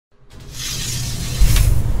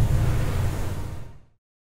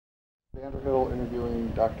Vander Hill interviewing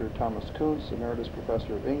Dr. Thomas Koontz, Emeritus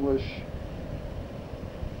Professor of English,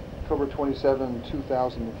 October 27,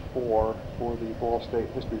 2004, for the Ball State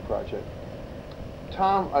History Project.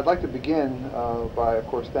 Tom, I'd like to begin by, of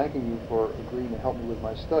course, thanking you for agreeing to help me with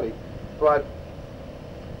my study, but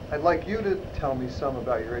I'd like you to tell me some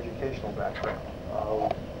about your educational background,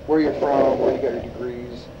 where you're from, where you got your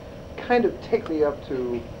degrees. Kind of take me up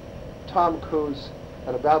to Tom Koontz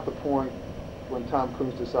at about the point when Tom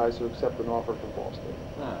Koontz decides to accept an offer from Ball State.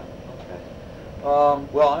 Okay.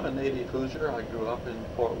 Well, I'm a Navy Hoosier. I grew up in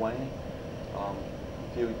Fort Wayne,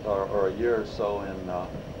 a year or so in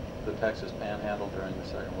the Texas Panhandle during the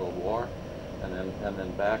Second World War, and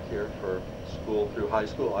then back here for school through high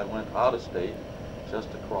school. I went out of state, just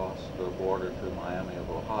across the border to Miami of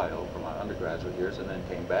Ohio for my undergraduate years, and then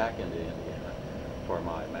came back into Indiana for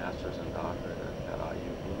my master's and doctorate at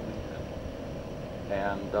IU Bloomington.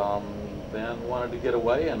 And then wanted to get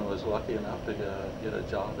away and was lucky enough to get a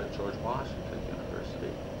job at George Washington University.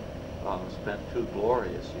 Spent 2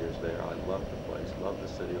 glorious years there. I loved the place, loved the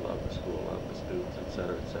city, loved the school, loved the students, et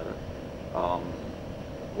cetera, et cetera.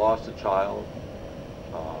 Lost a child,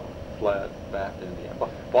 fled back to Indiana.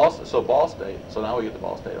 Ball State, so now we get to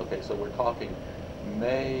Ball State. Okay, so we're talking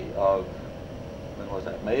May of, when was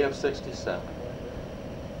that? May of '67.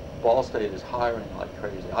 Ball State is hiring like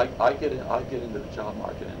crazy. I get into the job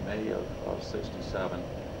market in May of '67.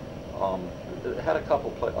 Had a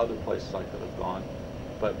couple other places I could have gone,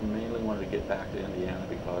 but mainly wanted to get back to Indiana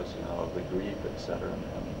because, you know, of the grief, et cetera, and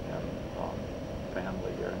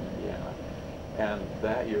family here in Indiana. And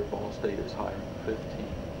that year, Ball State is hiring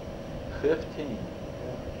 15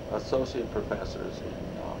 associate professors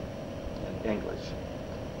in English.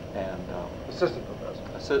 And Assistant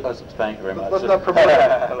professor. Thank you very much. Let's not promote it.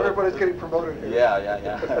 Everybody's getting promoted here. Yeah.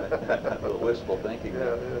 A little wistful thinking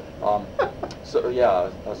there.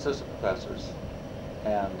 Assistant professors.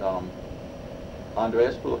 And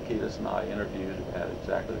Andreas Bouloukidis and I interviewed at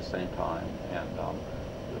exactly the same time. And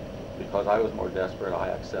because I was more desperate, I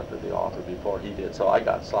accepted the offer before he did. So I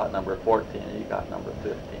got slot number 14, and he got number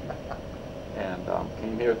 15. And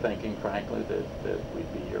came here thinking, frankly, that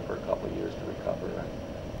we'd be here for a couple of years to recover and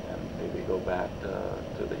maybe go back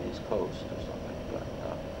to the East Coast or something.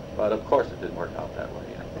 But of course it didn't work out that way.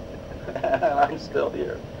 I'm still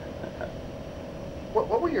here.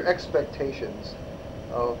 What were your expectations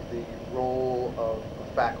of the role of a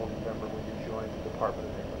faculty member when you joined the Department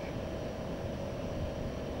of English?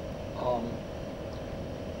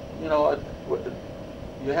 You know,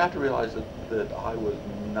 you have to realize that I was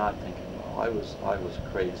not thinking well. I was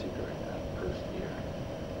crazy during that first year.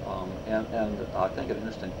 And I think an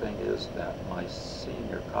interesting thing is that my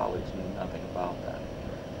senior colleagues knew nothing about that.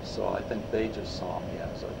 So I think they just saw me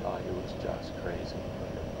as a guy who was just crazy.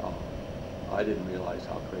 I didn't realize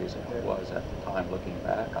how crazy I was at the time. Looking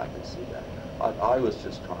back, I could see that. I was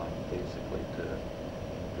just trying basically to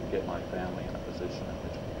get my family in a position in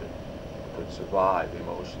which we could survive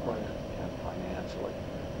emotionally and financially.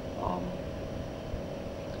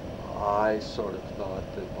 I sort of thought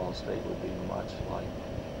that Ball State would be much like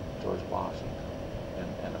George Washington,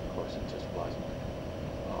 and of course it just wasn't.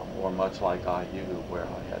 Or much like IU, where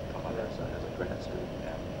I had taught as a grad student,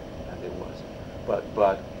 and it wasn't.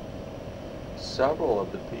 But several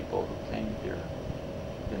of the people who came here,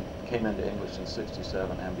 came into English in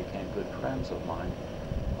 '67 and became good friends of mine,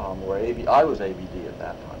 were I was ABD at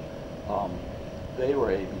that time. They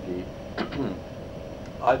were ABD.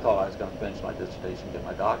 I thought I was going to finish my dissertation, get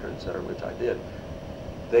my doctorate, et cetera, which I did.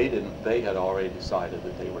 They didn't. They had already decided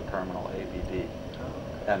that they were terminal ABD.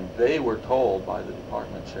 And they were told by the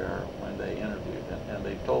department chair when they interviewed, and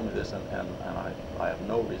they told me this, and I have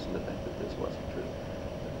no reason to think that this wasn't true.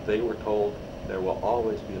 They were told there will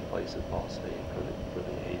always be a place at Ball State for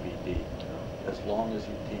the ABD, as long as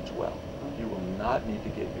you teach well. You will not need to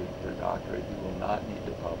get your doctorate. You will not need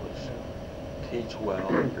to publish. Teach well.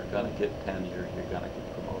 You're going to get tenure. You're going to get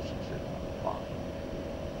promotions. You're going to be fine.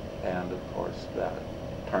 And of course, that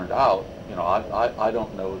turned out. You know, I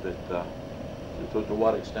don't know that. To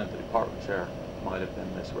what extent the department chair might have been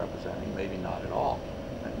misrepresenting, maybe not at all.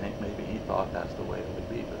 Maybe he thought that's the way it would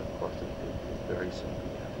be, but of course it very soon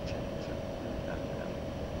began to change, and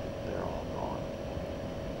they're all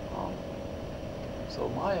gone. So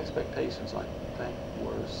my expectations, I think,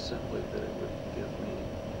 were simply that it would give me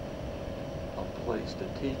a place to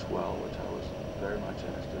teach well, which I was very much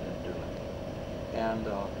interested in doing. And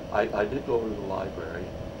I did go over to the library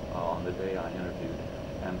on the day I interviewed,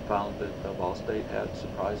 and found that Ball State had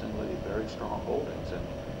surprisingly very strong holdings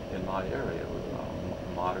in my area with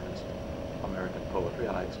modernist American poetry.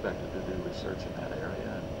 I expected to do research in that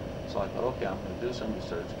area, and so I thought, okay, I'm going to do some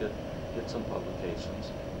research, get some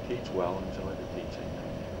publications, teach well, enjoy the teaching,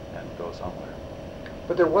 and go somewhere.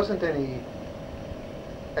 But there wasn't any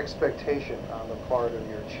expectation on the part of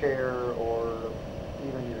your chair or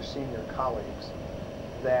even your senior colleagues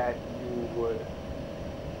that you would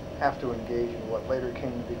have to engage in what later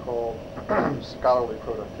came to be called scholarly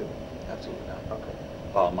productivity? Absolutely not.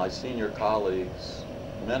 Okay. My senior colleagues,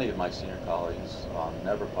 many of my senior colleagues,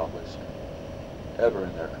 never published ever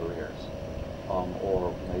in their careers,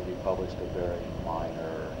 or maybe published a very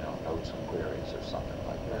minor, notes and queries or something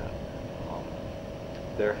like that.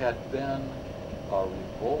 There had been a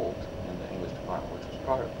revolt in the English department, which was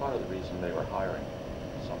part of the reason they were hiring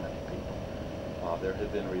so many people. There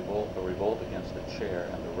had been a revolt against the chair,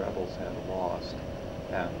 and the rebels had lost,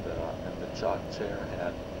 and the chair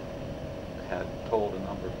had told a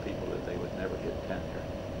number of people that they would never get tenure,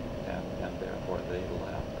 and therefore they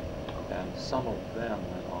left. And some of them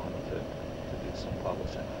went on to do some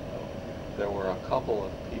publishing, I know. There were a couple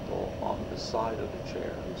of people on the side of the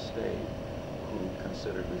chair who stayed, who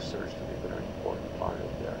considered research to be a very important part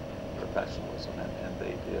of their professionalism, and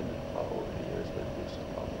they did, over the years, they do some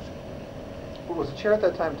publishing. Well, was the chair at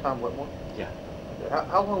that time Tom Whitmore? Yeah.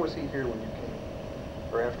 How long was he here when you came,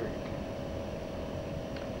 or after you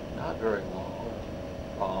came? Not very long.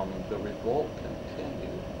 The revolt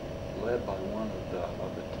continued, led by one of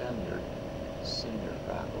the tenured senior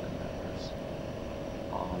faculty members.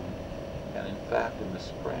 And in fact, in the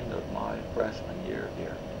spring of my freshman year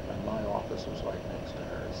here, and my office was right next to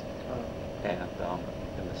hers, and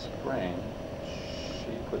in the spring,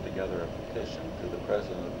 she put together a petition to the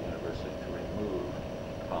president of the university to remove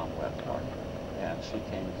Tom Whitmore. And she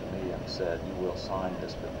came to me and said, "You will sign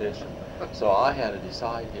this petition." So I had to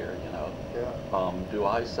decide here, do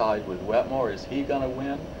I side with Whitmore? Is he going to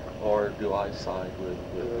win? Or do I side with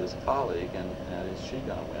his colleague, and is she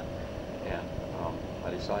going to win? And I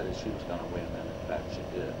decided she was going to win, and in fact she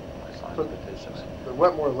did. I signed the petition. But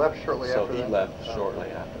Whitmore left shortly after that? So he left shortly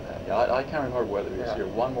after that. Yeah, I can't remember whether he was here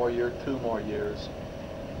 1 more year, 2 more years.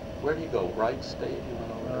 Where did he go? Wright State? He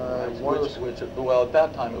went over to well, at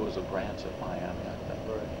that time it was a branch of Miami, I think.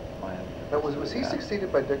 Right. Miami. Now, was he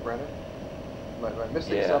succeeded by Dick Renner? Am I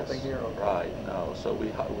missing something here? Okay. Right. No. So we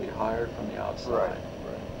hired from the outside.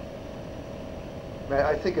 Right.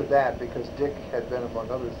 I think of that because Dick had been, among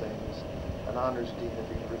other things, an honors dean at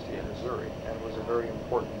the University of Missouri, and was a very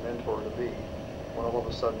important mentor to be. When all of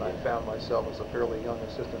a sudden I found myself as a fairly young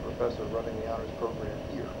assistant professor running the honors program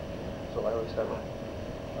here. So I always have a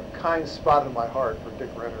kind spot in my heart for Dick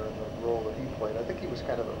Renner and the role that he played. I think he was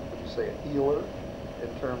kind of a healer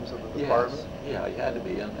in terms of the department. Yeah, he had to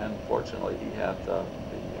be, and fortunately he had the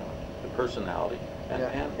personality and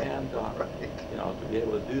to be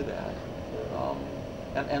able to do that,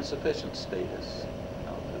 and sufficient status,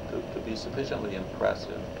 to be sufficiently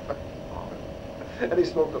impressive. And he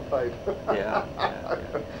smoked a pipe. Yeah.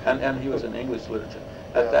 And he was in English literature.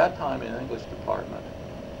 At that time in English department,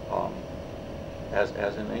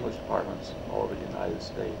 as in English departments all over the United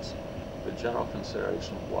States, the general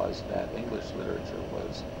consideration was that English literature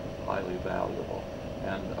was highly valuable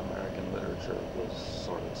and American literature was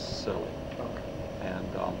sort of silly. Okay. And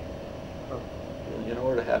in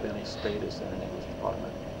order to have any status in an English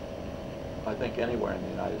department, I think anywhere in the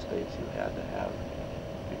United States you had to have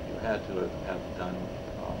done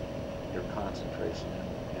your concentration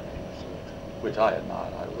in English literature, which I had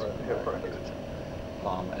not. I was in American literature.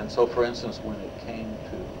 And so, for instance, when it came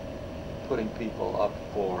to putting people up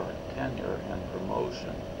for tenure and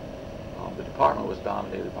promotion, the department was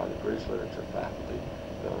dominated by the British literature faculty.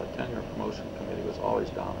 The tenure and promotion committee was always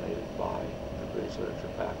dominated by the British literature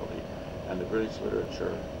faculty, and the British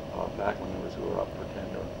literature faculty members who were up for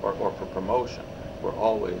tenure or for promotion were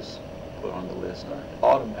always put on the list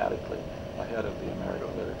automatically ahead of the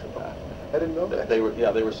American literature faculty. I didn't know that. They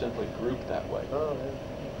were simply grouped that way. Oh,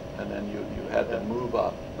 yeah. And then you had to move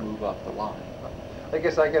up the line. I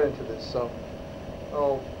guess I got into this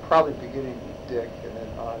probably beginning with Dick and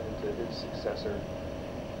then on into his successor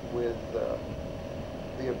with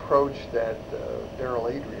the approach that Darrell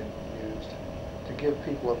Adrian used to give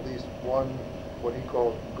people at least one, what he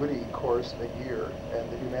called goodie course a year,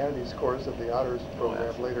 and the humanities course of the honors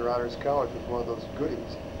program, later Honors College, was one of those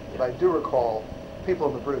goodies. But I do recall people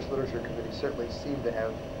in the British Literature Committee certainly seemed to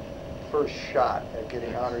have first shot at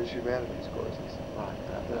getting honors humanities courses. Right,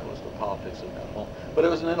 that was the politics of that moment. But it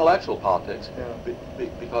was an intellectual politics,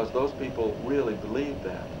 because those people really believed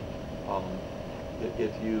that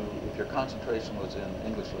if your concentration was in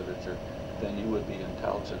English literature, then you would be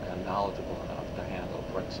intelligent and knowledgeable enough to handle,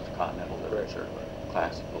 for instance, continental literature,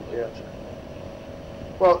 classical literature.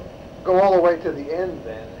 Well, go all the way to the end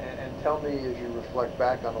then, and tell me, as you reflect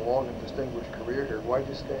back on a long and distinguished career here, why'd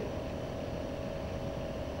you stay?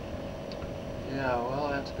 Yeah, well,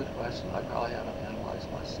 that's a good question. I probably haven't analyzed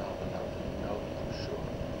myself enough to know for sure.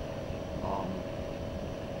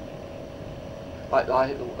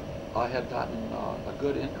 I had gotten a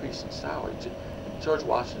good increase in salary. George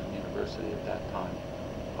Washington University at that time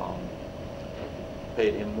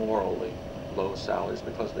paid immorally low salaries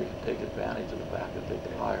because they could take advantage of the fact that they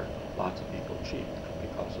could hire lots of people cheap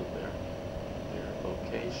because of their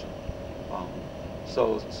location.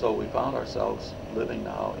 So we found ourselves living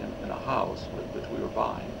now in a house which we were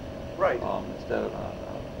buying, right? Instead of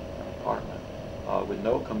an apartment with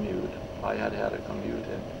no commute. I had a commute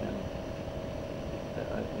in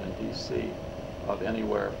D.C. of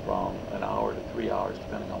anywhere from an hour to 3 hours,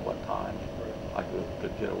 depending on what time I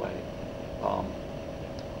could get away,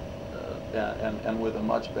 and with a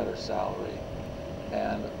much better salary,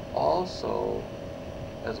 and also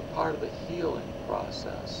as a part of the healing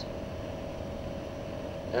process.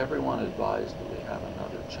 Everyone advised that we have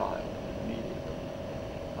another child immediately,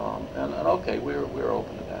 and okay, we were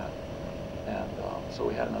open to that, and so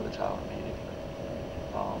we had another child immediately.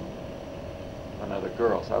 Another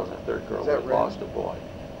girl, so I was a third girl. We lost a boy.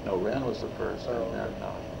 No, Ren was the first, and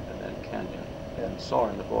then Kenya, and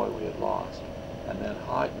Soren, the boy we had lost, and then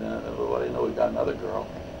what do you know? We got another girl,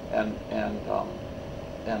 and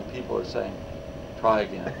people are saying, try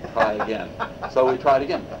again, try again. So we tried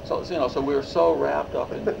again. So so we were so wrapped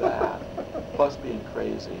up in that, plus being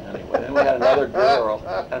crazy anyway. And we had another girl,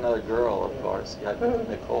 of course,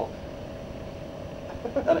 Nicole.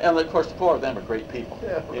 And of course, the four of them are great people.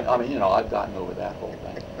 I mean, I've gotten over that whole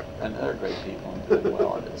thing, and they're great people and doing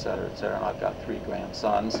well, and et cetera, and I've got 3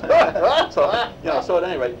 grandsons. So so at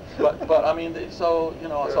any rate, but I mean, so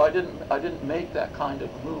I didn't make that kind of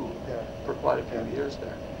move for quite a few years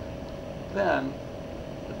there. Then,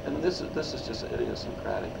 and this is just an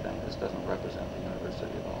idiosyncratic thing. This doesn't represent the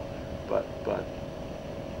university at all.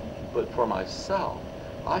 But for myself,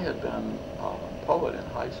 I had been a poet in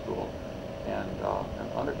high school and an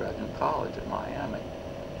undergrad in college at Miami.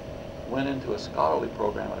 Went into a scholarly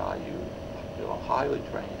program at IU, highly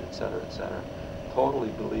trained, et cetera, totally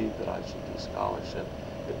believed that I should do scholarship.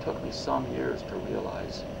 It took me some years to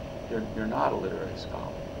realize you're not a literary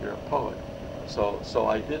scholar, you're a poet. So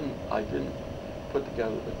I didn't put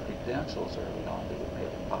together the credentials early on that would make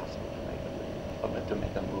it possible to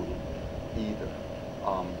make a move either.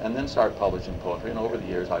 And then started publishing poetry, and over the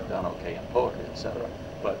years I've done okay in poetry, et cetera.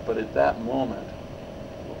 But at that moment,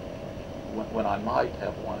 when I might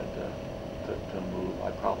have wanted to move,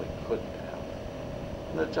 I probably couldn't have.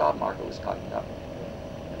 And the job market was tightening up,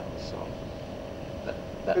 so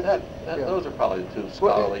those are probably the 2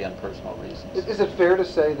 scholarly and personal reasons. Is it fair to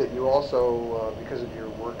say that you also, because of your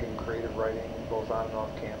work in creative writing, both on and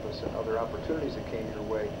off campus, and other opportunities that came your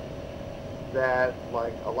way, that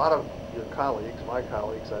like a lot of your colleagues, my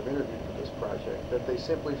colleagues I've interviewed for this project, that they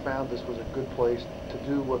simply found this was a good place to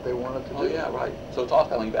do what they wanted to do? Oh yeah, right. So it's all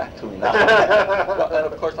coming back to me now. And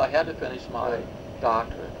of course I had to finish my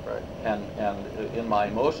doctorate, and in my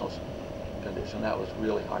emotional condition that was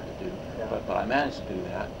really hard to do, but I managed to do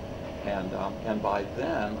that, and by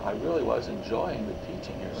then I really was enjoying the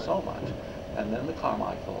teaching here so much, and then the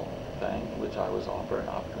Carmichael thing, which I was offered an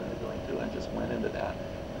opportunity to go into, and just went into that.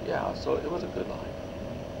 Yeah, so it was a good life.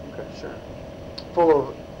 Okay, sure. Full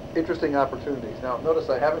of interesting opportunities. Now, notice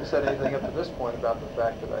I haven't said anything up to this point about the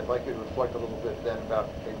fact that I'd like you to reflect a little bit then about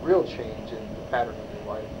a real change in the pattern of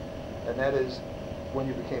your life, and that is when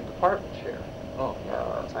you became department chair. Oh, yeah,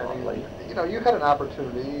 that's a lot later. You had an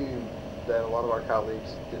opportunity that a lot of our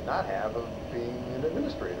colleagues did not have of being an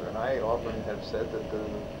administrator, and I often have said that the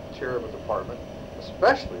chair of a department,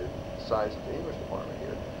 especially the size of the English department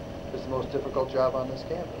here, is the most difficult job on this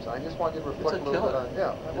campus. I just want you to reflect a little bit on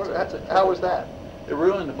how was that? It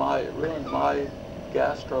ruined my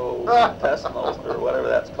gastrointestinal or whatever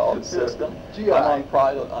that's called system. GI. I'm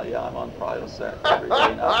on Prilosec every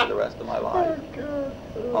day now for the rest of my life.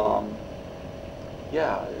 Oh,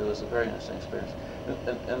 yeah, it was a very interesting experience,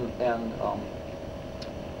 and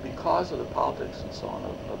because of the politics and so on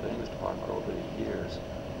of the English department over the years.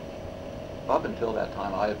 Up until that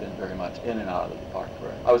time, I had been very much in and out of the department.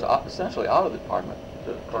 I was essentially out of the department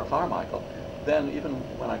to Carmichael. Then, even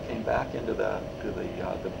when I came back into the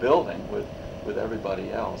building with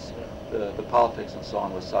everybody else, the politics and so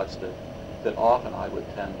on was such that often I would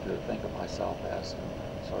tend to think of myself as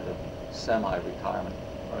in sort of semi-retirement.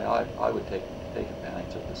 I mean, I would take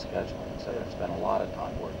advantage of the scheduling and say I'd spend a lot of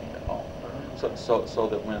time working at home. So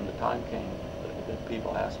that when the time came that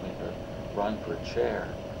people asked me to run for chair,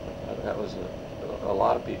 that was a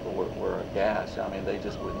lot of people were aghast. I mean, they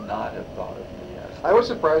just would not have thought of me as... I was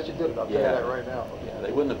surprised you did it, I'll tell you Yeah. that right now. Yeah,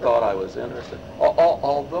 they wouldn't have thought I was interested.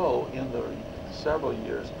 Although in the several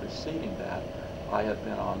years preceding that, I had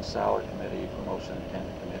been on salary committee, promotion and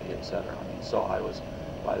tenure committee, et cetera. I mean, so I was,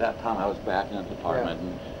 by that time, I was back in the department,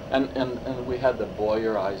 and we had the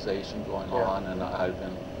Boyerization going on, and I'd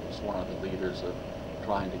been one of the leaders of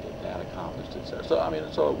trying to get that accomplished, et cetera. So I mean,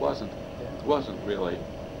 so it wasn't really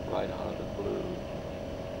right out of the blue.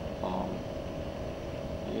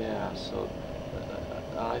 Yeah, so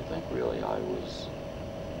I think really I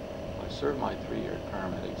served my 3-year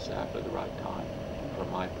term at exactly the right time for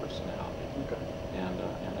my personality, and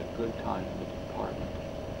a good time in the department.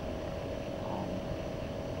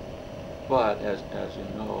 But as you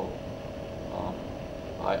know,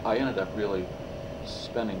 I ended up really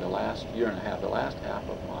spending the last year and a half, the last half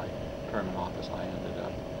of my term in office, I ended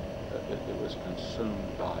up, it was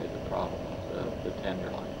consumed by the problem of the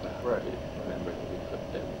tenure line faculty. Remember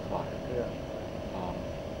that they were fired. Yeah.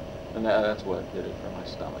 And that's what did it for my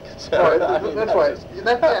stomach. That's why.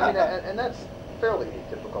 And that's fairly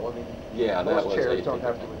atypical. I mean, yeah, most chairs don't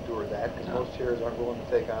have to endure that because most chairs aren't willing to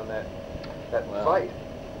take on that fight.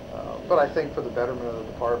 But I think for the betterment of the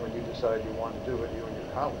department, you decided you wanted to do it, you and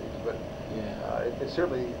your colleagues. But it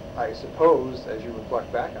certainly, I suppose, as you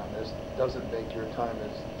reflect back on this, doesn't make your time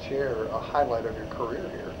as chair a highlight of your career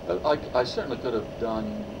here. I certainly could have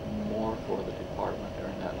done more for the department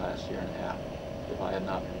during that last year and a half if I had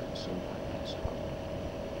not been consumed by that struggle.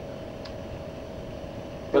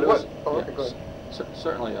 But it was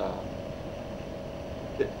certainly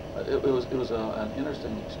it was an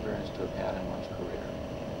interesting experience to have had in one's career.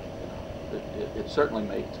 It certainly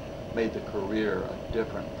made the career a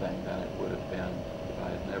different thing than it would have been if I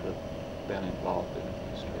had never been involved in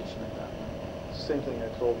administration at that point. Same thing I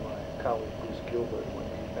told my colleague Bruce Gilbert when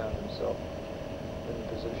he found himself in the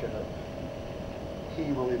position of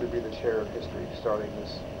he will either be the chair of history starting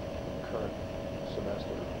this current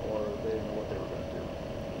semester, or they didn't know what they were going to do.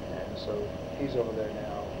 And so he's over there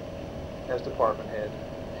now as department head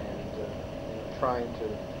and trying to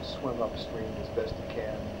swim upstream as best he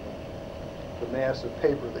can. The mass of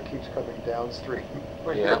paper that keeps coming downstream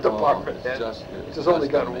when you're at department head. It's just only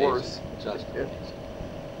gotten worse. Just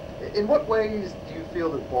in what ways do you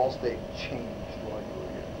feel that Ball State changed while you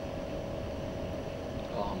were here?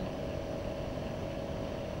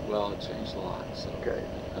 Well, it changed a lot. So, okay.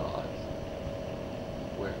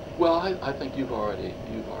 I think you've already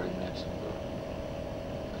mentioned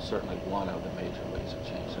certainly one of the major ways of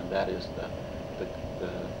change, and that is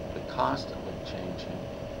the constantly changing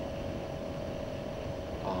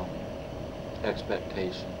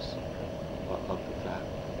expectations of the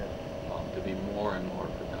faculty to be more and more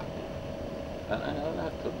productive, and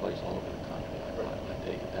that took place all over the country. I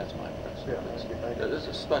take it that's my impression. There's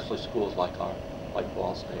especially schools like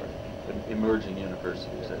Ball State, emerging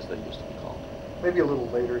universities as they used to be called. Maybe a little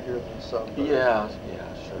later here than some. Yeah,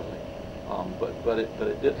 surely. But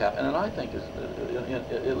it did happen, and I think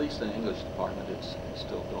at least in the English department it's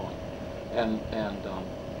still going, and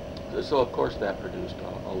so of course that produced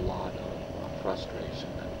a lot of frustration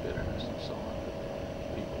and bitterness and so on with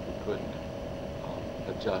people who couldn't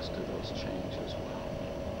adjust to those changes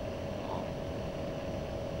well.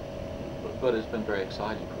 But it's been very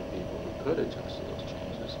exciting for people who could adjust to those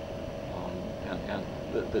changes, and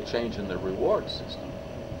the change in the reward system.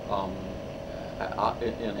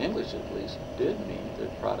 In English at least, did mean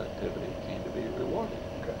that productivity came to be rewarded.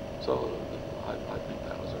 Okay. So I think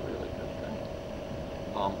that was a really good thing.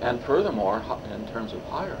 And furthermore, in terms of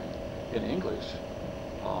hiring, in English,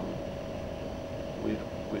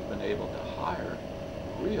 we've been able to hire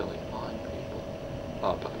really fine people,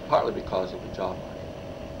 partly because of the job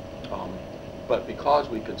market. But because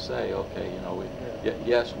we could say, okay,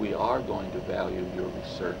 yes, we are going to value your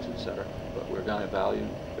research, etc., but we're going to value.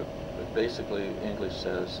 But basically, English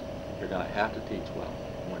says you're going to have to teach well.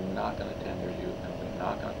 We're not going to tenure you, and we're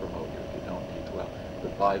not going to promote you if you don't teach well.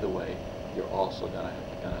 But by the way, you're also going to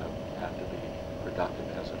have to be productive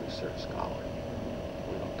as a research scholar.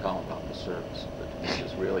 We don't tell them about the service, but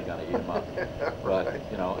it's really going to eat them up. But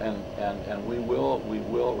and we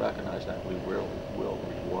will recognize that. We will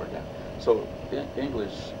reward that. So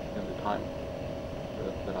English, in the time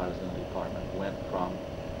that I was in the department, went from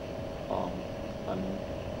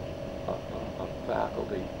a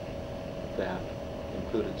faculty that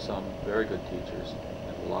included some very good teachers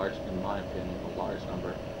and in my opinion, a large number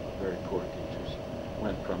of very poor teachers.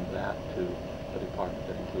 Went from that to a department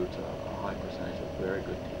that includes a high percentage of very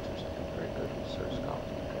good teachers and very good research scholars.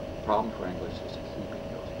 The problem for English is keeping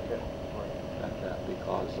those people,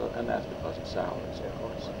 and that's because of salaries, of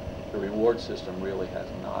course. the reward system really has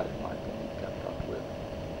not, in my opinion, kept up with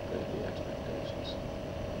the expectations.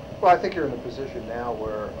 Well, I think you're in a position now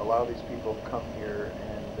where a lot of these people come here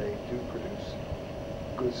and they do produce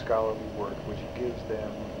good scholarly work, which gives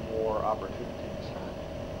them more opportunities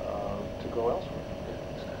to go elsewhere.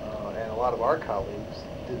 And a lot of our colleagues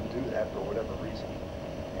didn't do that for whatever reason.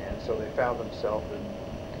 And so they found themselves in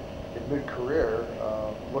mid-career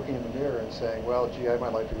looking in the mirror and saying, well, gee, I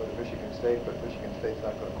might like to go to Michigan State, but Michigan State's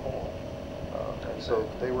not going to call. And so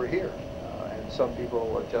they were here. And some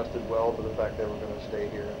people adjusted well to the fact they were going to stay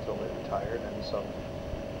here until they retired, and some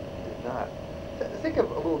did not. Think of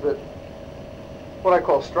a little bit what I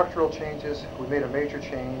call structural changes. We made a major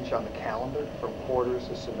change on the calendar from quarters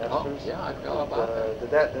to semesters. Oh, yeah, I forgot about that.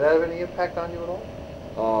 Did that have any impact on you at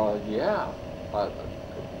all? Yeah.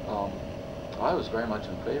 I was very much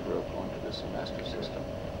in favor of going to the semester system.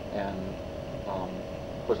 And, of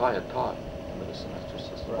course, I had taught under the semester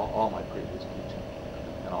system. Right. All my previous teaching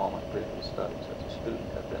and all my previous studies as a student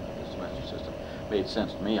had been in the semester system. Made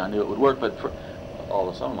sense to me. I knew it would work, but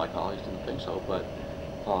although some of my colleagues didn't think so. But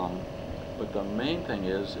the main thing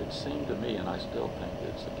is, it seemed to me, and I still think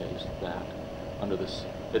it's the case, that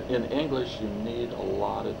that in English you need a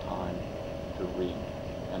lot of time to read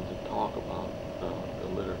and to talk about the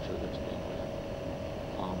literature that's being read.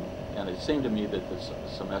 And it seemed to me that the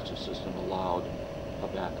semester system allowed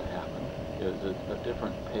that to happen. There's a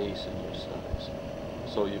different pace in your studies.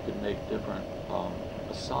 So you could make different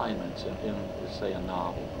assignments in, say, a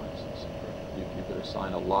novel, for instance. You could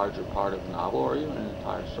assign a larger part of the novel or even an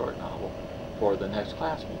entire short novel for the next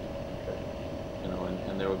class meeting. Okay. You know,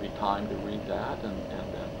 and there would be time to read that and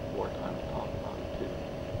then more time to talk about it too.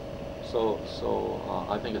 So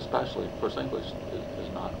I think especially, of course, English is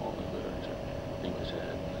not only literature. English ed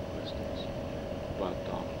and linguistics. But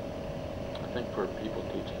I think for people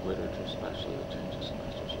teaching literature especially, the change of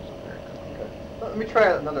semesters is a very good one. Okay. Let me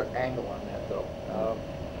try another angle on that, though.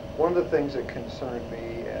 One of the things that concerned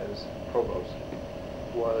me as provost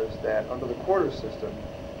was that under the quarter system,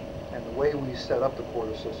 and the way we set up the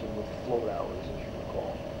quarter system with float hours, as you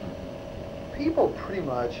recall, people pretty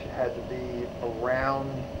much had to be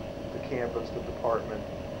around the campus, the department,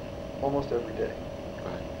 almost every day.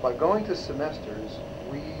 Right. By going to semesters,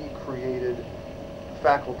 we created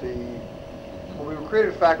faculty. When we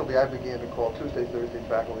created faculty, I began to call Tuesday, Thursday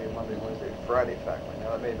faculty, and Monday, Wednesday, Friday faculty.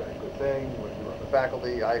 Now, that may have been a good thing when you were on the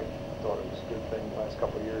faculty. I thought it was a good thing the last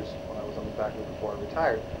couple of years when I was on the faculty before I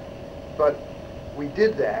retired. But we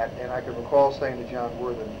did that, and I can recall saying to John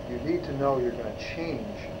Worthen, you need to know you're going to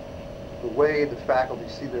change the way the faculty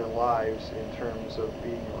see their lives in terms of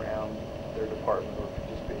being around their department or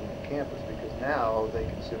just being on campus, because now they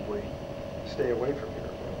can simply stay away from here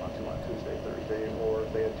if they want to on Tuesday, Thursday, or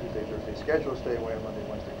if they had Tuesday, Thursday schedule, stay away on Monday,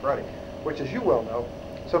 Wednesday, Friday, which, as you well know,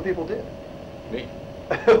 some people did. Me.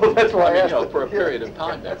 Well, that's why I asked. You know, for a period of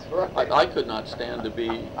time. That's right. I could not stand to be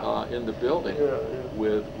in the building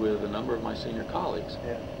with a number of my senior colleagues,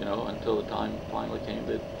 you know, until the time finally came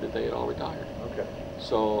that they had all retired. Okay.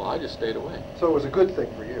 So I just stayed away. So it was a good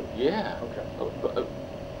thing for you? Yeah. Okay.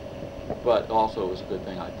 But also it was a good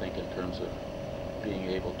thing, I think, in terms of being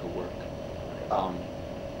able to work.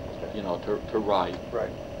 You know, to write.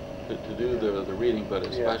 Right. To do the reading, but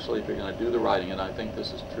especially if you're going to do the writing, and I think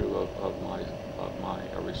this is true of my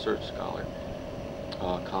research scholar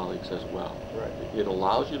colleagues as well. Right. It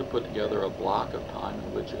allows you to put together a block of time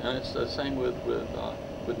in which, and it's the same with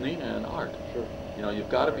Nina and art. Sure. You know, you've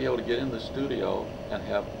got to be able to get in the studio and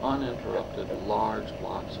have uninterrupted large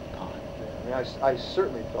blocks of time. Yeah. I mean, I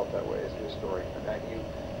certainly felt that way as a historian.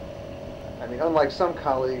 I mean, unlike some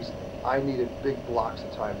colleagues, I needed big blocks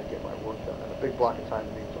of time to get my work done, and a big block of time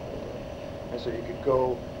to me was a whole day. And so you could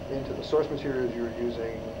go into the source materials you were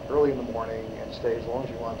using early in the morning and stay as long as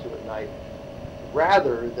you want to at night,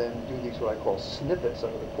 rather than do these what I call snippets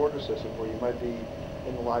under the quarter system, where you might be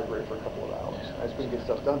in the library for a couple of hours. I just couldn't get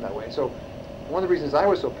stuff done that way. And so one of the reasons I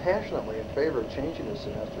was so passionately in favor of changing the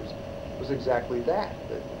semesters was exactly that.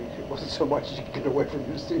 It wasn't so much you could get away from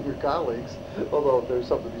your senior colleagues, although there's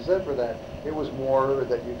something to be said for that. It was more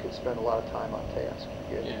that you could spend a lot of time on task.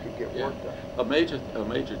 You could get work done. A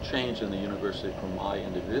major change in the university from my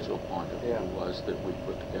individual point of view was that we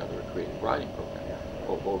put together a creative writing program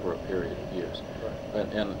over a period of years.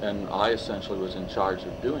 Right. And I essentially was in charge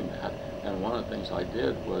of doing that. And one of the things I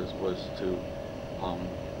did was to,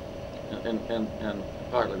 and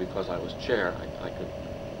partly because I was chair,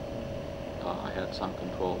 I had some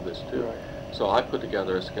control of this too. Right. So I put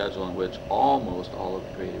together a schedule in which almost all of the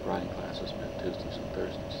creative writing classes met Tuesdays and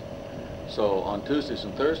Thursdays. So on Tuesdays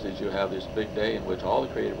and Thursdays, you have this big day in which all the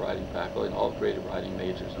creative writing faculty and all the creative writing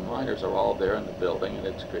majors and minors are all there in the building, and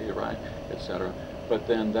it's creative writing, etc. But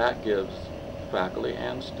then that gives faculty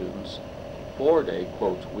and students a 4-day,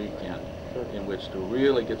 quotes, weekend in which to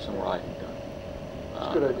really get some writing done.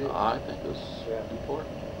 That's a good idea. I think it's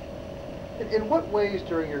important. In what ways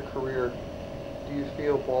during your career do you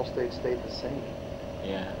feel Ball State stayed the same?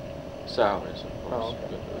 Yeah, salaries, of course.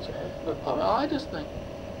 I just think,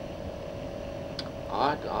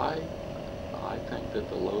 I think that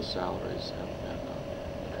the low salaries have been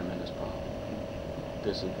a tremendous problem,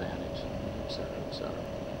 disadvantage, et cetera, et cetera.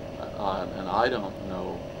 And I don't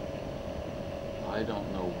know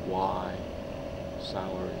why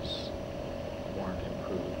salaries weren't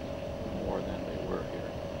improved more than they were here.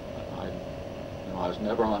 I was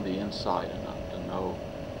never on the inside enough to know.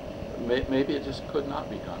 Maybe it just could not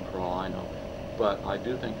be done, for all I know. But I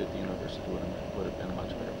do think that the university would have been a much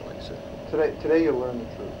better place. Today you'll learn the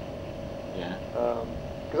truth. Yeah.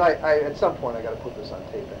 Because I at some point I got to put this on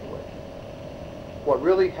tape anyway. What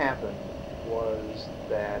really happened was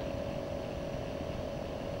that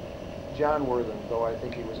John Wortham, though I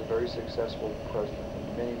think he was a very successful president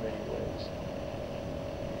in many, many ways,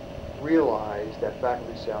 realized that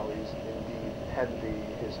faculty salaries indeed had to be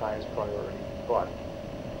his highest priority, but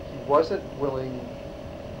he wasn't willing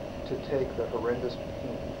to take the horrendous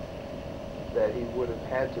pain that he would have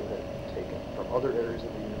had to have taken from other areas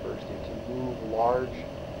of the university to move large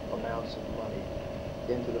amounts of money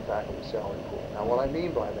into the faculty salary pool. Now, what I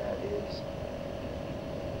mean by that is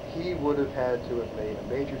he would have had to have made a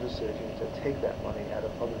major decision to take that money out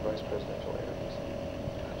of other vice presidential areas.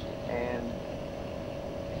 And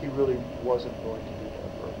he really wasn't going to do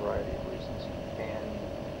that for a variety of reasons.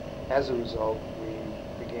 And as a result,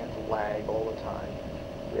 we began to lag all the time.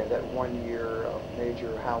 We had that 1 year of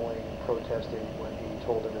major howling and protesting when he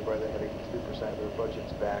told everybody they had to get 3% of their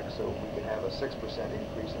budgets back so we could have a 6%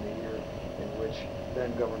 increase in the year in which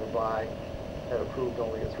then Governor Bai had approved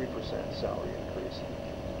only a 3% salary increase.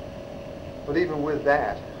 But even with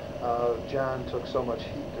that, John took so much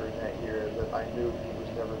heat during that year that I knew he was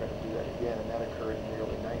never going to do that again, and that occurred in the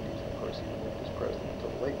early 90s, and of course he didn't as president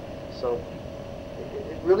until the late 90s. So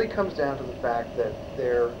it really comes down to the fact that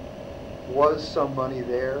there was some money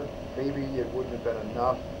there. Maybe it wouldn't have been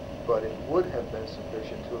enough, but it would have been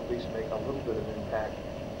sufficient to at least make a little bit of impact,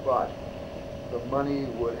 but the money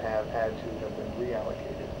would have had to have been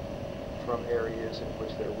reallocated from areas in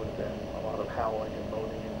which there would have been a lot of howling and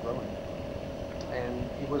moaning and groaning. And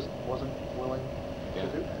he wasn't willing to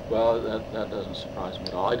do that. Well, that doesn't surprise me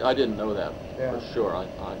at all. I didn't know that for sure. I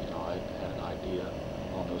had an idea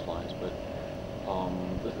along those lines, but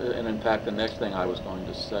and in fact, the next thing I was going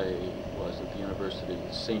to say was that the university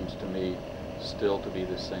seems to me still to be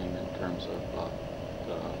the same in terms of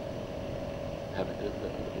having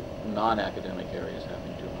the non-academic areas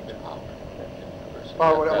having too much power in the university.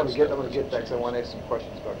 Well, I want to get that because I want to ask some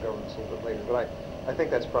questions about governance a little bit later, but I think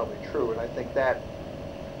that's probably true, and I think that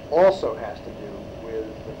also has to do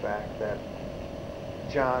with the fact that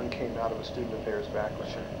John came out of a student affairs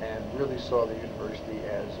background and really saw the university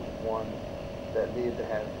as one that needed to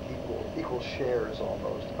have equal shares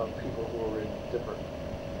almost of people who were in different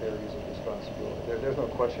areas of responsibility. There's no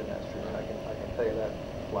question that's true, and I can tell you that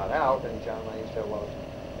flat out, and John and I used to have a lot of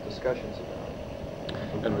discussions about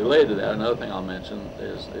it. And related to that, another thing I'll mention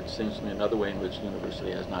is it seems to me another way in which the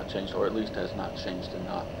university has not changed, or at least has not changed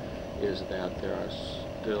enough, is that there are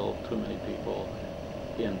still too many people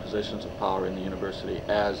in positions of power in the university,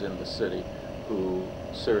 as in the city, who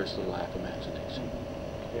seriously lack imagination.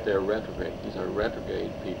 Yeah. They're retrograde. These are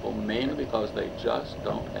retrograde people, mainly because they just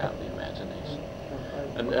don't have the imagination.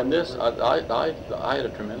 And this, I had a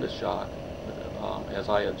tremendous shock as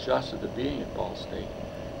I adjusted to being at Ball State.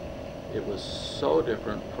 It was so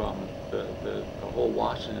different from the whole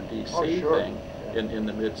Washington, D.C. thing in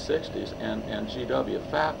the mid-'60s, and GW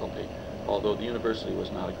faculty, although the university was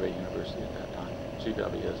not a great university at that time.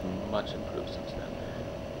 GW has much improved since then.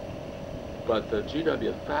 But the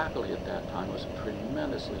GW faculty at that time was a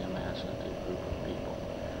tremendously imaginative group of people.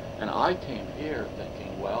 And I came here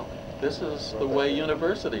thinking, well, this is the way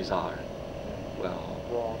universities are. Well,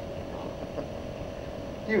 wrong.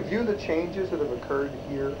 Do you view the changes that have occurred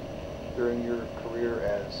here during your career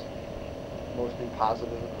as mostly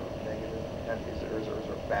positive or negative? And is there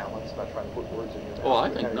a balance? Not trying to put words in your mouth.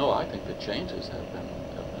 Oh, I think the changes have been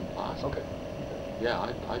positive. Okay.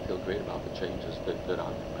 Yeah, I feel great about the changes that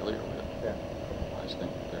I'm familiar with. Yeah. I just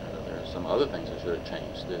think there are some other things that should have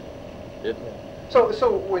changed that didn't. Yeah.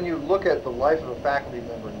 So when you look at the life of a faculty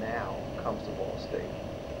member now who comes to Ball State,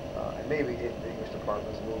 and maybe the English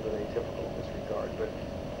department is a little bit atypical in this regard, but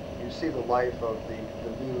you see the life of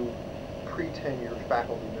the new pre-tenure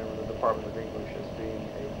faculty member of the Department of English as being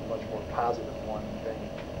a much more positive one than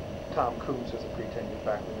Tom Koontz as a pre-tenure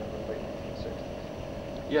faculty member in the late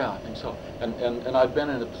 1960s. Yeah, I think so. And I've been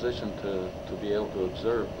in a position to be able to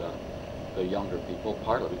observe the younger people,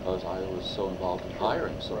 partly because I was so involved in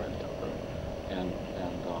hiring so many of them. And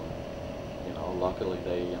you know, luckily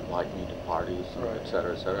they invite me to parties, et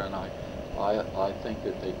cetera, and I think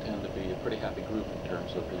that they tend to be a pretty happy group in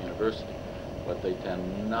terms of the university. What they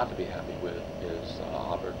tend not to be happy with is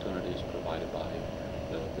opportunities provided by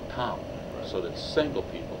the town. So that single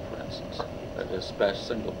people, for instance,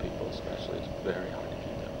 single people especially, it's very hard to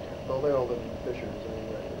keep them here. Well, they all live in Fishers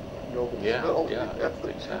anyway.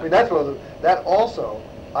 Exactly. I mean, that's one of the, that also,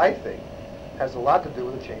 I think, has a lot to do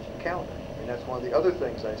with the change in the calendar. I mean, that's one of the other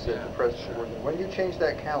things I said to President Warren. When you change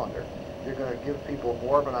that calendar, you're going to give people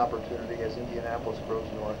more of an opportunity as Indianapolis grows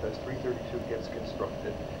north, as 332 gets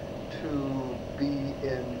constructed, to be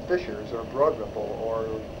in Fishers or Broad Ripple or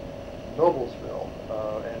Noblesville,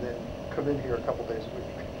 and then come in here a couple days a week.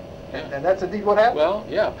 And that's indeed what happened. Well,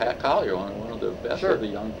 yeah, Pat Collier, one of the best of the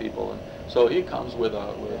young people, and so he comes with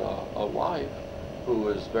a wife who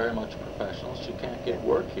is very much a professional. She can't get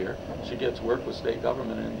work here. She gets work with state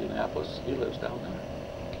government in Indianapolis. He lives down there.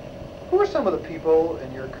 Who are some of the people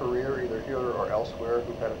in your career, either here or elsewhere,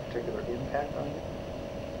 who've had a particular impact on you?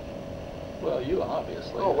 Well, you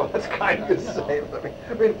obviously. Oh, well, that's kind of to say.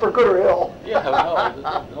 I mean, for good or ill. Yeah,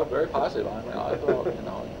 no, very positive. I mean, I thought, you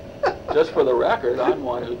know, just for the record, I'm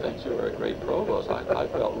one who thinks you were a great provost. I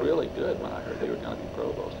felt really good when I heard you were going to be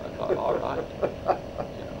provost. I thought, all right.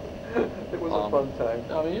 You know. It was a fun time.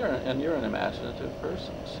 I mean, you're an imaginative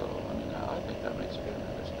person, so I mean, I think that makes a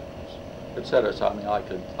tremendous difference. Et cetera. So I mean, I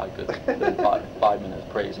could spend 5 minutes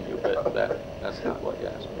praising you, but that's not what you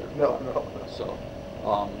asked me. No. So.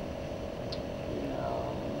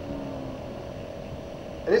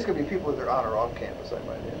 And these could be people that are on or off campus, I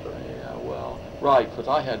might add. Yeah, well, right, because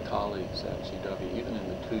I had colleagues at GW, even in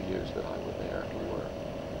the 2 years that I was there, who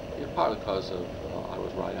were, partly because of, I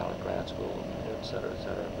was right out of grad school, et cetera,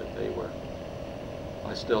 but they were,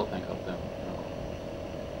 I still think of them, you know,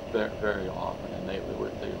 very, very often, and they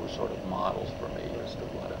were sort of models for me as to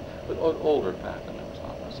what, but older faculty members,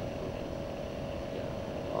 not less improved.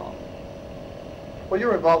 Yeah. Well, you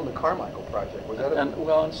were involved in the Carmichael project. Was that a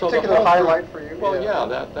particular the highlight for you? Well, yeah,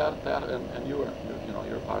 that, and you were, you know,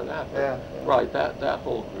 you're part of that. Yeah. Right, that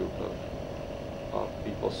whole group of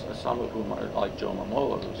people, some of whom are like Joe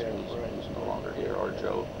Momola, who's no longer here, or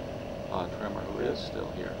Joe Trimmer, who is still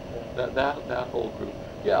here. Yeah. That whole group.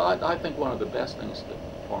 Yeah, I think one of the best things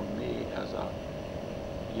for me as a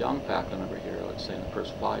young faculty member here, let's say in the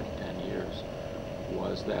first 5 to 10 years,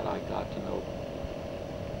 was that I got to know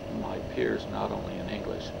my peers not only in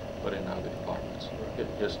English but in other departments, in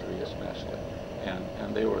history especially,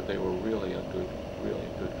 and they were really a good group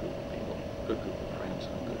of people, good group of friends,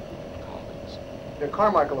 and a good group of colleagues. Yeah,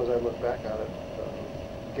 Carmichael, as I look back on it,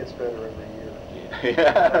 gets better every year.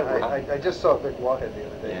 Yeah. I just saw Vic Wallhead the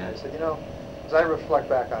other day, and I said, you know, as I reflect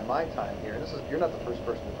back on my time here, and you're not the first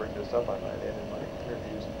person to bring this up, I might add, in my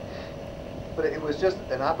interviews, but it was just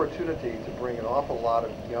an opportunity to bring an awful lot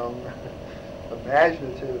of young,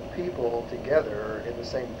 imaginative people together in the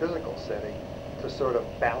same physical setting to sort of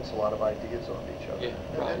bounce a lot of ideas off each other. Yeah,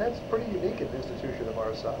 right. And that's pretty unique in an institution of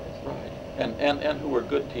our size. Right. And who were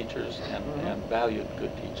good teachers and valued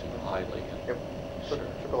good teaching highly. And yep.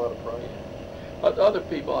 Took a lot of pride. Yeah. But other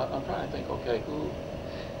people, I'm trying to think, okay, who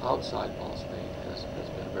outside Ball State has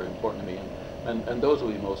been very important to me, and those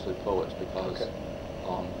will be mostly poets, because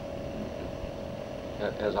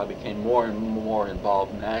as I became more and more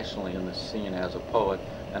involved nationally in the scene as a poet,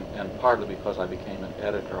 and partly because I became an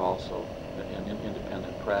editor also in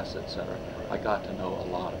independent press, etc., I got to know a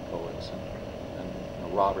lot of poets, and you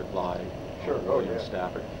know, Robert Bly, William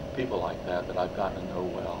Stafford, people like that I've gotten to know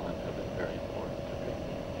well and have been very important to me.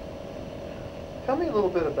 Tell me a little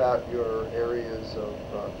bit about your areas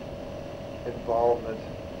of involvement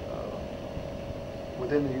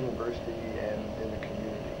within the university and in the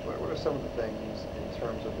community. What are some of the things in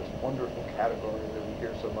terms of this wonderful category that we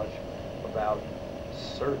hear so much about,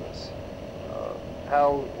 service?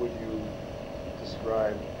 How would you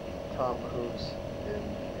describe Tom Koontz in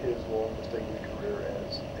his long distinguished career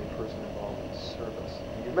as a person involved in service?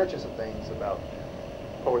 You mentioned some things about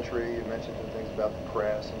poetry, you mentioned some things about the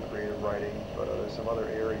press and creative writing, but are there some other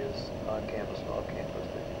areas on campus and off campus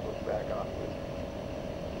that you look back on with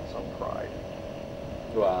some pride?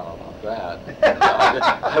 Well, not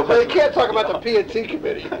that. Well, you can't talk about the P&T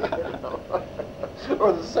committee,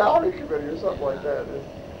 or the salary committee, or something like that.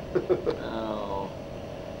 No.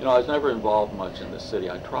 You know, I was never involved much in the city.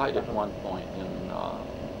 I tried at one point in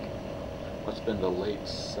what's been the late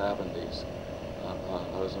 70s.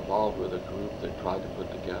 I was involved with a group that tried to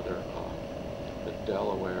put together the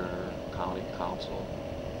Delaware County Council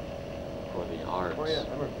for the Arts. Oh, yeah, I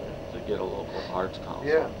remember that. To get a local arts council.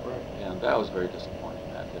 Yeah, right. And that was very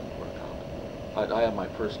disappointing. That didn't work out. I had my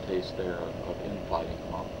first taste there of infighting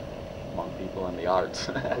among people in the arts.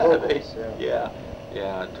 Locals, yeah.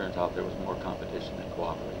 Yeah, it turns out there was more competition than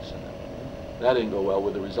cooperation. That didn't go well,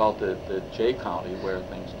 with the result that Jay County, where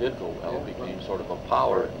things did go well, became sort of a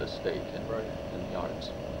power in the state in the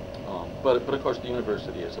arts. But of course the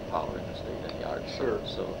university is a power in the state in the arts. Sure.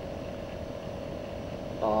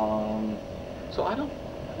 So I don't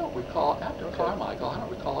recall, after Carmichael, I don't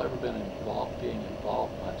recall ever being involved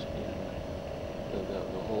much in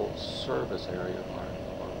the whole service area of our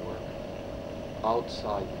work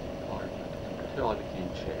outside the department until I became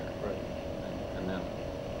chair. Right. And then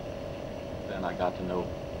I got to know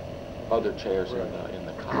other chairs in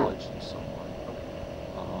the college and so on.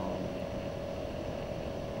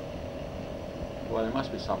 Well, there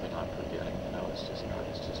must be something I'm forgetting. You know, it's just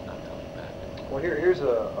not coming back. Well, here's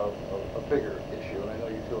a bigger issue, and I know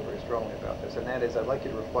you feel very strongly about this, and that is I'd like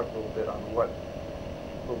you to reflect a little bit on what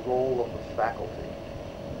the role of the faculty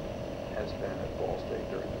has been at Ball State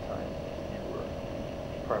during the time you were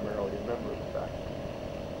primarily a member of the faculty.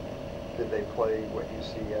 Did they play what you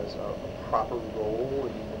see as a proper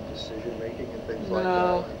role in decision-making and things like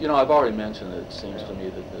that? You know, I've already mentioned that it seems to me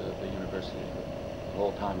that the university, the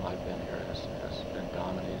whole time I've been here, has been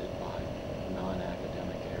dominated by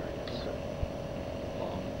non-academic areas. Okay.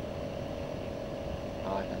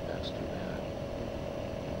 I think that's too bad.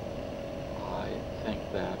 I think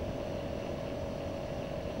that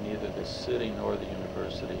neither the city nor the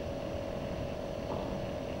university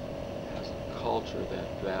has a culture that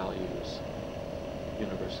values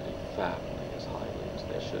university faculty as highly as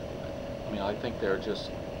they should be. I mean, I think there are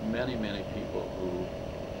just many people who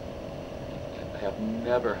have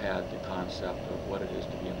never had the concept of what it is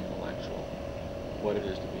to be an intellectual, what it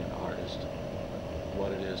is to be an artist,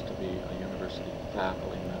 what it is to be a university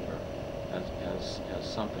faculty member as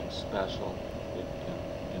something special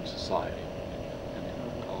in society and in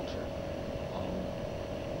our culture.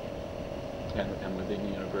 And within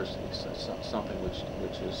the university, something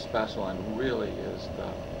which is special and really is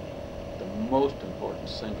the most important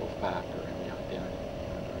single factor in the identity of the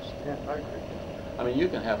university. Yeah, I agree. I mean, you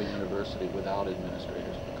can have a university without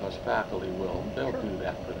administrators because faculty they'll do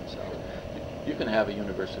that for themselves. You can have a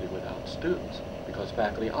university without students because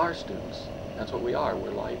faculty are students. That's what we are.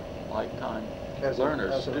 We're lifetime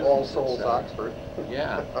learners. As an All Souls Oxford.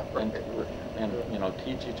 Yeah, and you know,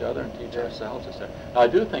 teach each other and teach ourselves, etc. Now, I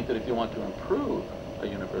do think that if you want to improve a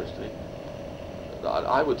university,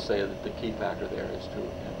 I would say that the key factor there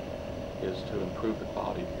is to improve the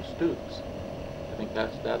quality of your students. I think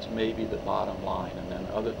that's maybe the bottom line, and then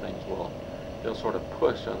other things they'll sort of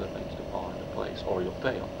push other things to fall into place, or you'll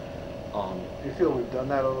fail. Do you feel we've done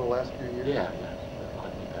that over the last few years? Yeah, I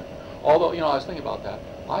think that. Although, you know, I was thinking about that.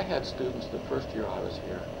 I had students the first year I was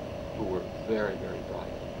here who were very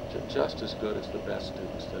bright, just as good as the best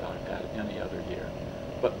students that I've had any other year.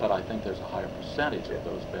 But I think there's a higher percentage of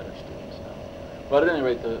those better students now. But at any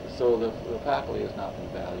rate, the faculty has not been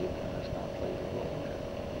valued and has not played a role in it.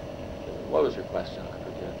 What was your question? I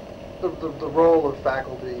forget. The role of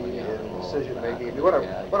faculty in decision making.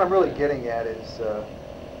 What I'm really getting at is,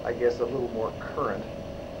 I guess, a little more current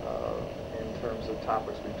in terms of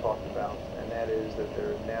topics we talked about, and that is that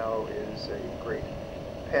there now is a great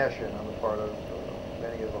passion on the part of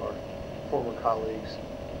many of our former colleagues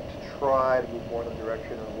to try to move more in the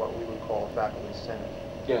direction of what we would call a faculty senate.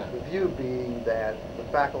 Yeah. The view being that the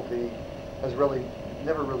faculty has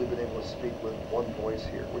never really been able to speak with one voice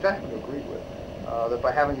here, which I happen to agree with. That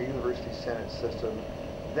by having a university senate system,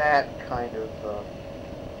 that kind of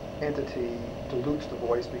entity dilutes the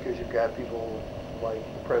voice because you've got people like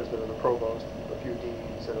the president or the provost, a few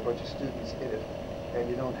deans, and a bunch of students in it, and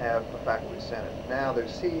you don't have a faculty senate. Now there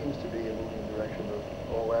seems to be a moving in the direction of,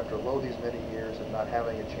 after these many years of not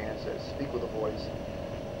having a chance to speak with a voice,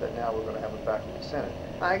 that now we're going to have a faculty senate.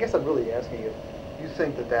 I guess I'm really asking if you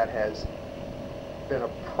think that has been a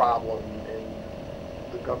problem in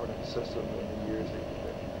the governance system in the years that you've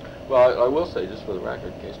been. Well, I will say, just for the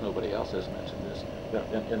record, in case nobody else has mentioned this,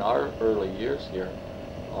 that in our early years here,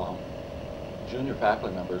 junior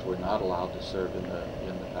faculty members were not allowed to serve in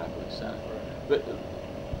the faculty senate. Right. But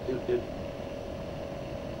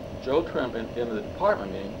Joe Trimmer, in the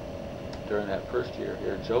department meeting during that first year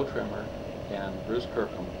here, Joe Trimmer and Bruce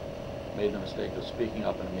Kirkham made the mistake of speaking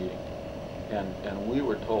up in a meeting And we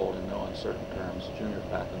were told in no uncertain terms, junior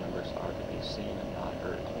faculty members are to be seen and not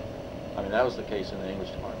heard. I mean, that was the case in the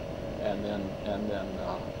English department. And then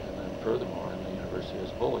furthermore, in the university as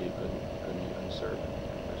a whole, you couldn't even serve in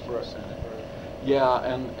the University Senate. Yeah,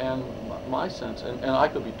 and my sense, and I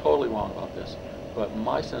could be totally wrong about this, but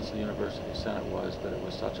my sense of the University Senate was that it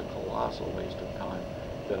was such a colossal waste of time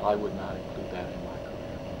that I would not include that in my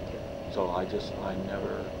career. So I was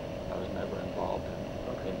never involved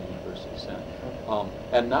in the University Senate.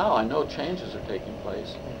 And now I know changes are taking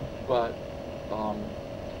place, but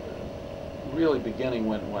really beginning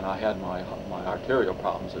when I had my arterial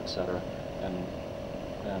problems, etc., and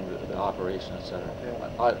the operation, etc.,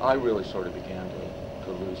 I really sort of began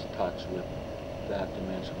to lose touch with that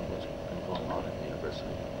dimension of what's been going on at the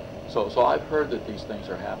university. So I've heard that these things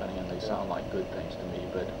are happening and they sound like good things to me,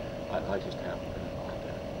 but I just haven't been involved in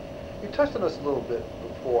it. You touched on this a little bit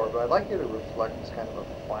before, but I'd like you to reflect as kind of a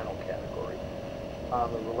final category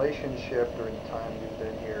on the relationship during the time you've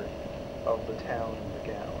been here of the town and the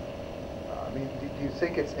gown. I mean, do you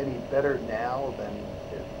think it's any better now than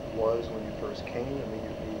it was when you first came? I mean,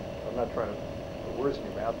 I'm not trying to put words in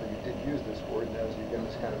your mouth, but you did use this word, and as you get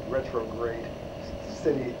this kind of retrograde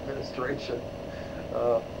city administration.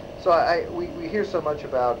 So we hear so much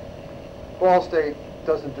about Ball State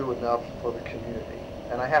doesn't do enough for the community,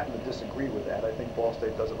 and I happen to disagree with that. I think Ball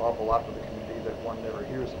State does an awful lot for the community that one never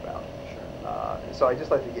hears about. Sure. So I'd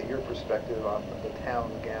just like to get your perspective on the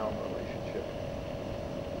town-gown relationship.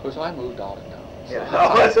 Because I moved out of town. So Yeah,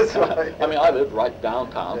 no, that's right. I mean, I lived right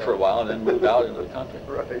downtown for a while and then moved out into the country.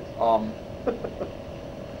 Right.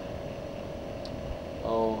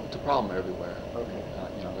 Oh, it's a problem everywhere. Okay.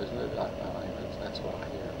 You know, isn't it? That's what I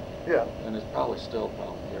hear. Yeah. And it's probably still a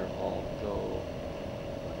problem here, although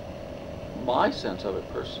my sense of it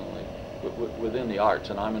personally, within the arts,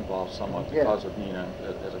 and I'm involved somewhat because of Nina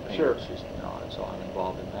as a painter. Sure. She's, you know, so I'm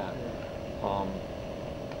involved in that. Yeah.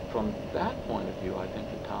 From that point of view, I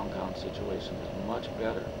think the town-gown situation is much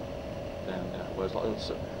better than it was.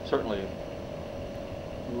 Certainly,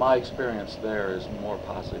 my experience there is more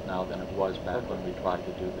positive now than it was back when we tried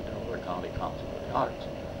to do the Delaware County Council for the Arts.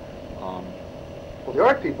 Well, the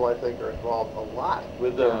art people, I think, are involved a lot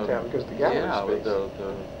with the downtown because the gallery space. with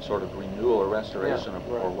the sort of renewal or restoration of,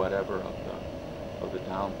 right. or whatever of the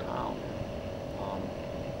downtown.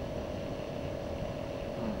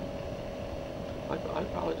 I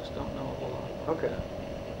probably just don't know a whole lot about Okay. that.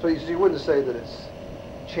 So you wouldn't say that it's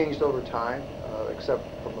changed over time, except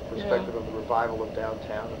from the perspective of the revival of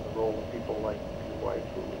downtown and the role of people like your wife,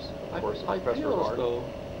 who was, of course, a professor of art.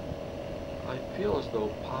 I feel as though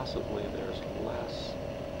possibly there's less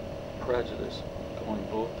prejudice going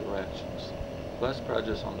both directions. Less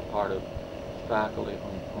prejudice on the part of faculty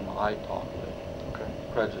whom I talk with,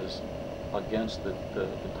 prejudice against the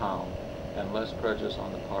town, and less prejudice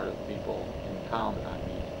on the part of people in town that I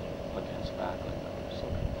meet against faculty members.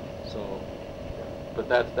 So, but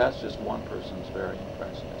that's just one person's very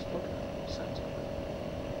impressionistic sense of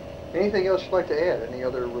it. Anything else you'd like to add? Any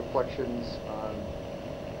other reflections on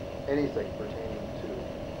anything pertaining to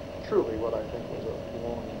truly what I think was a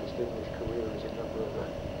long and distinguished career as a member of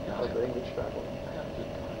the English faculty? I had a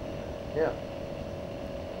good time. Yeah.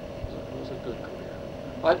 It was a good career.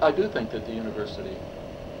 I do think that the university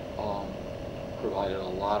provided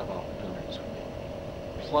a lot of opportunities for me.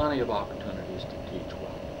 Plenty of opportunities to teach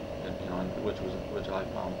well, and, you know, which I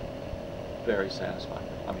found very satisfying.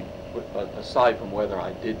 I mean, aside from whether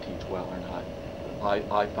I did teach well or not,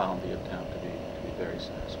 I found the attempt to be very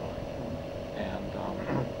satisfying.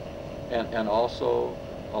 And also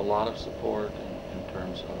a lot of support in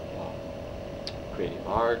terms of creative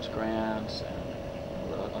arts grants and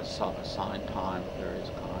assigned time of various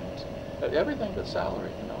kinds. Everything but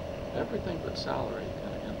salary, you know, everything but salary,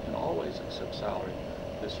 and in all ways except salary.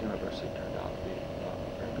 This university turned out to be a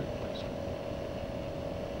very good place for me.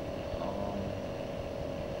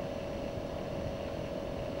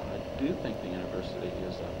 I do think the university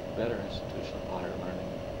is a better institution of higher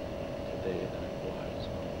learning today than it was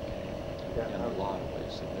when it came. In a lot of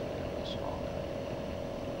ways, significantly stronger.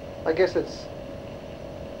 I guess it's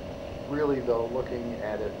really, though, looking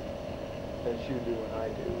at it as you do and I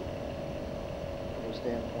do, from the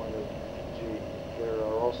standpoint of, gee, there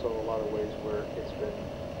are also a lot of ways where it's been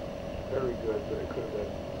very good, but it could have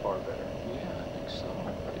been far better. Yeah, I think so.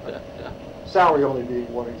 Definitely. Salary only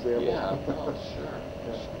being one example. Yeah, no, sure.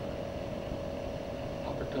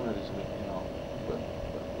 Opportunities, you know, but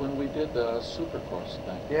when we did the super course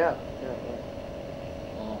thing. Yeah.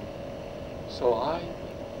 So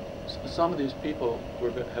some of these people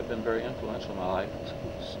have been very influential in my life,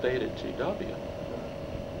 stayed at GW.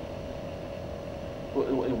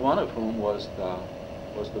 One of whom was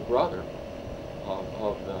the brother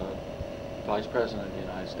of the Vice President of the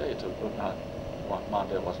United States. Not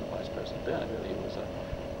Mondale wasn't Vice President then, but he was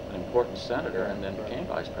an important senator and then became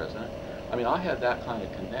Vice President. I mean, I had that kind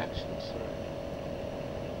of connections.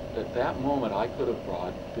 At that moment, I could have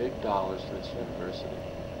brought big dollars to this university,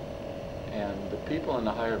 and the people in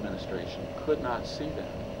the higher administration could not see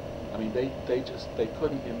that. I mean, they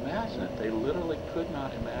couldn't imagine it. They literally could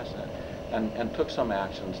not imagine it, and took some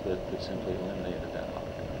actions that simply eliminated that opportunity.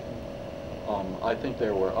 I think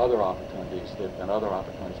there were other opportunities,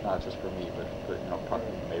 not just for me, but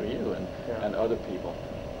maybe you and other people,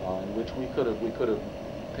 in which we could have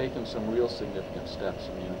taken some real significant steps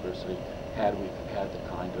in the university had we had the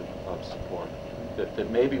kind of support that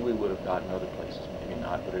maybe we would have gotten other places, maybe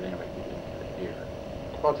not, but at any rate we didn't get it here.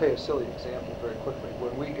 I'll tell you a silly example very quickly.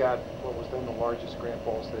 When we got what was then the largest grant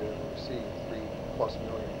Ball State ever received, $3+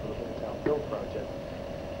 million for the Middletown Hill project,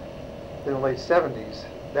 in the late 70s,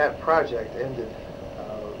 that project ended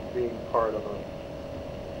being part of a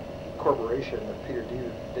corporation that Peter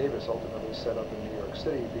Davis ultimately set up in New York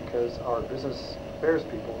City because our business affairs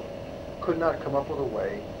people could not come up with a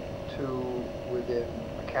way to, within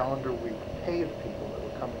a calendar week, pay the people that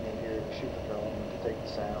were coming in here to shoot the film and to take the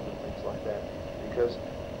sound and things like that, because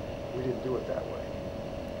we didn't do it that way.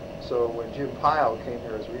 So when Jim Pyle came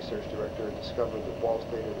here as research director and discovered that Ball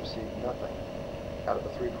State had received nothing out of a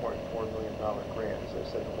 $3.4 million grant, as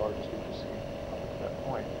I said, the largest we've received up to that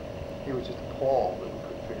point, he was just appalled that we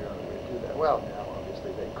couldn't figure out a way to do that. Well, now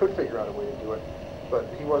obviously they could figure out a way to do it, but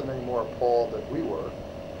he wasn't any more appalled than we were,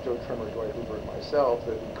 Joe Trimmer, Dwight Hoover, and myself,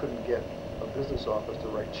 that we couldn't get a business office to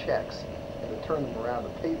write checks and to turn them around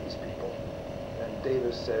and pay these people. And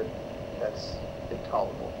Davis said, that's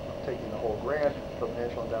intolerable. I'm taking the whole grant from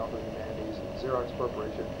National Endowment for the Humanities and Xerox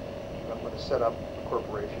Corporation, and I'm going to set up a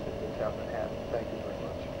corporation in Midtown Manhattan. Thank you very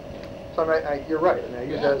much. So I mean, you're right. I mean, I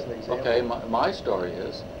use that as an example. Okay, my story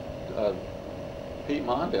is, Pete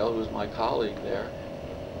Mondale, who was my colleague there,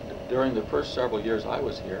 during the first several years I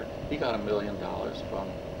was here, he got $1 million from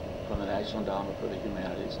the National Endowment for the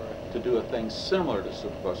Humanities to do a thing similar to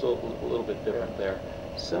Supercore, so a little bit different there.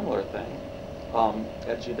 Similar thing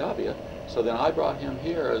at GW. So then I brought him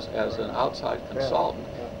here as an outside consultant.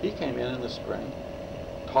 He came in the spring,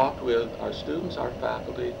 talked with our students, our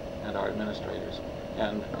faculty, and our administrators.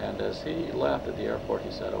 And as he left at the airport,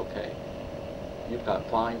 he said, okay, you've got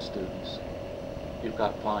fine students, you've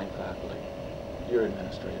got fine faculty, your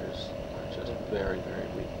administrators are just very, very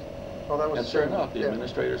weak. Well, that was and sure enough, the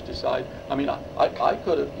administrators decide. I mean, I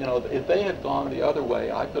could have, if they had gone the other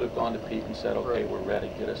way, I could have gone to Pete and said, okay, we're ready,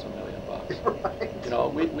 get us $1 million.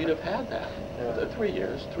 Right. We'd have had that. The 3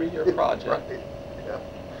 years, 3-year project. Right. Yeah.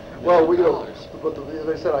 Well, but as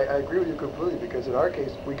I said, I agree with you completely, because in our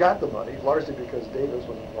case, we got the money, largely because Davis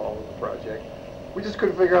was involved with the project. We just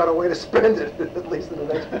couldn't figure out a way to spend it, at least in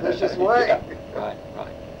an expeditious way. Yeah. Right.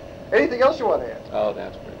 Anything else you want to add? Oh,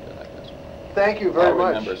 that's pretty good, I guess. Thank you very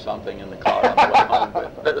much. I remember something in the car on the way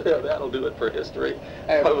home, but that'll do it for history,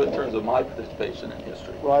 in terms of my participation in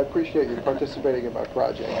history. Well, I appreciate you participating in my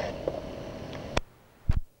project.